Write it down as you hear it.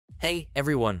Hey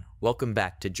everyone, welcome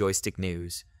back to Joystick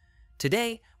News.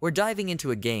 Today, we're diving into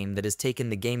a game that has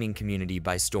taken the gaming community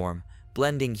by storm,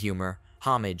 blending humor,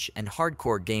 homage, and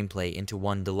hardcore gameplay into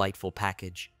one delightful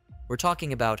package. We're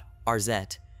talking about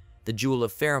Arzette, the Jewel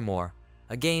of Faramore,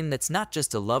 a game that's not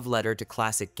just a love letter to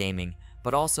classic gaming,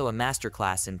 but also a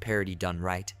masterclass in parody done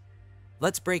right.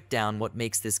 Let's break down what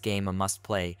makes this game a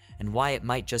must-play and why it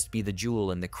might just be the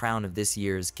jewel in the crown of this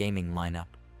year's gaming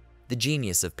lineup. The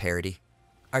genius of parody.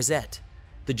 Arzette,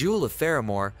 the Jewel of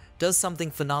Faramore, does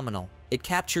something phenomenal. It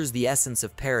captures the essence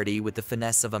of parody with the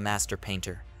finesse of a master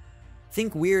painter.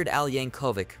 Think Weird Al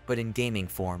Yankovic, but in gaming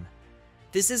form.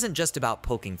 This isn't just about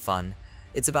poking fun,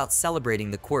 it's about celebrating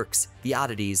the quirks, the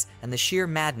oddities, and the sheer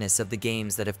madness of the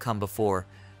games that have come before,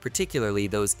 particularly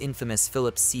those infamous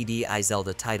Philips CD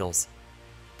Zelda titles.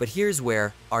 But here's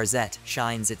where Arzette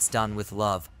shines. It's done with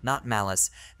love, not malice,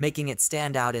 making it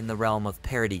stand out in the realm of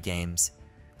parody games.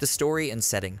 The story and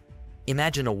setting.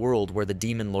 Imagine a world where the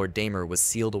demon Lord Damer was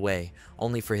sealed away,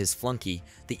 only for his flunky,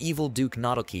 the evil Duke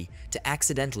Nodoki, to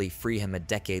accidentally free him a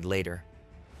decade later.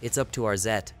 It's up to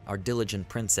Arzette, our diligent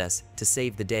princess, to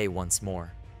save the day once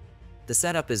more. The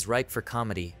setup is ripe for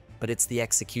comedy, but it's the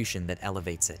execution that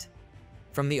elevates it.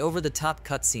 From the over-the-top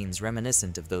cutscenes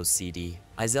reminiscent of those CD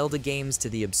Zelda games to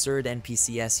the absurd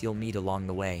NPCs you'll meet along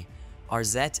the way,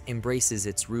 Arzette embraces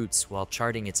its roots while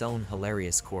charting its own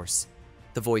hilarious course.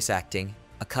 The voice acting,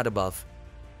 a cut above.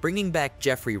 Bringing back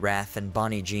Jeffrey Rath and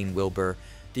Bonnie Jean Wilbur,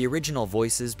 the original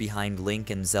voices behind Link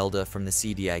and Zelda from the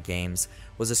CDI games,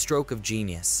 was a stroke of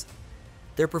genius.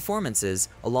 Their performances,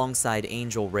 alongside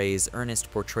Angel Ray's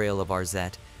earnest portrayal of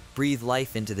Arzette, breathe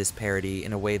life into this parody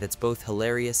in a way that's both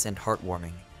hilarious and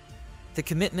heartwarming. The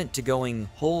commitment to going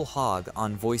whole hog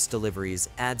on voice deliveries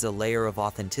adds a layer of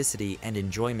authenticity and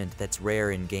enjoyment that's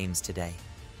rare in games today.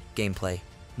 Gameplay,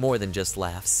 more than just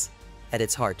laughs. At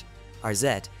its heart,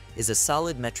 Arzette is a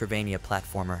solid Metroidvania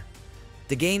platformer.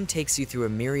 The game takes you through a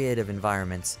myriad of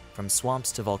environments, from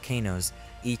swamps to volcanoes,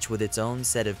 each with its own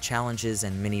set of challenges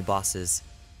and mini-bosses.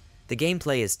 The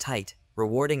gameplay is tight,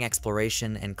 rewarding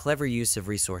exploration and clever use of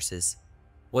resources.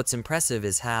 What's impressive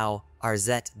is how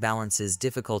Arzette balances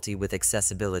difficulty with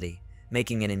accessibility,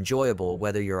 making it enjoyable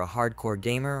whether you're a hardcore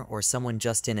gamer or someone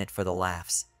just in it for the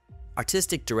laughs.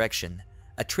 Artistic direction,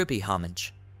 a trippy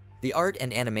homage. The art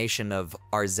and animation of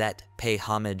Arzette pay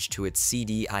homage to its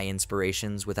CDI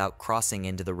inspirations without crossing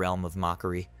into the realm of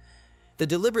mockery. The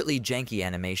deliberately janky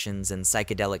animations and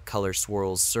psychedelic color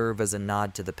swirls serve as a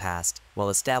nod to the past, while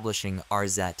establishing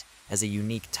Arzette as a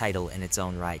unique title in its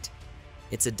own right.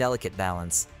 It's a delicate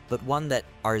balance, but one that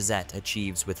Arzette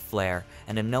achieves with flair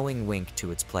and a knowing wink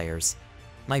to its players.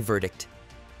 My verdict: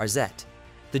 Arzette,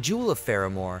 the Jewel of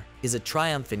Faramore, is a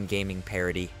triumph in gaming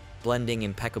parody, blending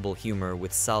impeccable humor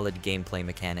with solid gameplay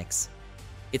mechanics.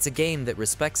 It's a game that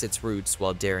respects its roots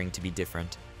while daring to be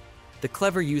different. The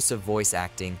clever use of voice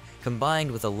acting,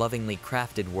 combined with a lovingly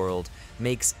crafted world,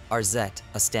 makes Arzette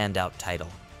a standout title.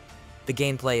 The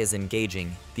gameplay is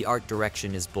engaging, the art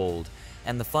direction is bold,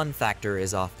 and the fun factor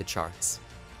is off the charts.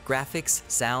 Graphics,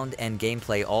 sound, and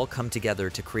gameplay all come together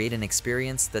to create an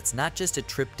experience that's not just a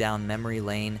trip down memory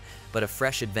lane, but a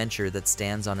fresh adventure that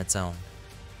stands on its own.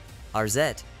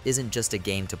 Arzette isn't just a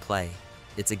game to play,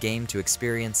 it's a game to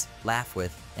experience, laugh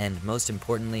with, and most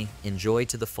importantly, enjoy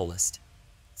to the fullest.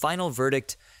 Final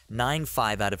verdict,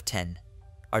 9.5 out of 10.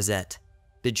 Arzette,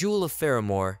 the Jewel of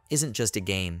Faramore, isn't just a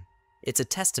game, it's a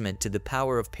testament to the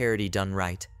power of parody done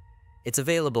right. It's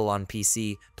available on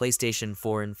PC, PlayStation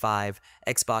 4 and 5,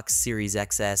 Xbox Series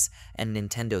XS, and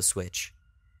Nintendo Switch.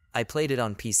 I played it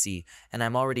on PC, and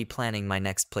I'm already planning my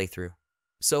next playthrough.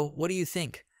 So, what do you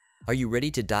think? Are you ready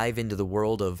to dive into the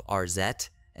world of Arzette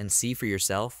and see for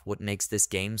yourself what makes this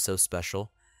game so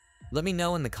special? Let me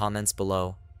know in the comments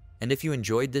below. And if you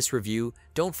enjoyed this review,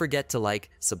 don't forget to like,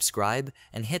 subscribe,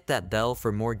 and hit that bell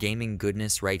for more gaming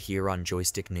goodness right here on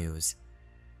Joystick News.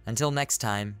 Until next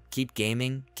time, keep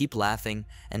gaming, keep laughing,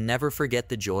 and never forget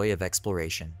the joy of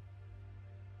exploration.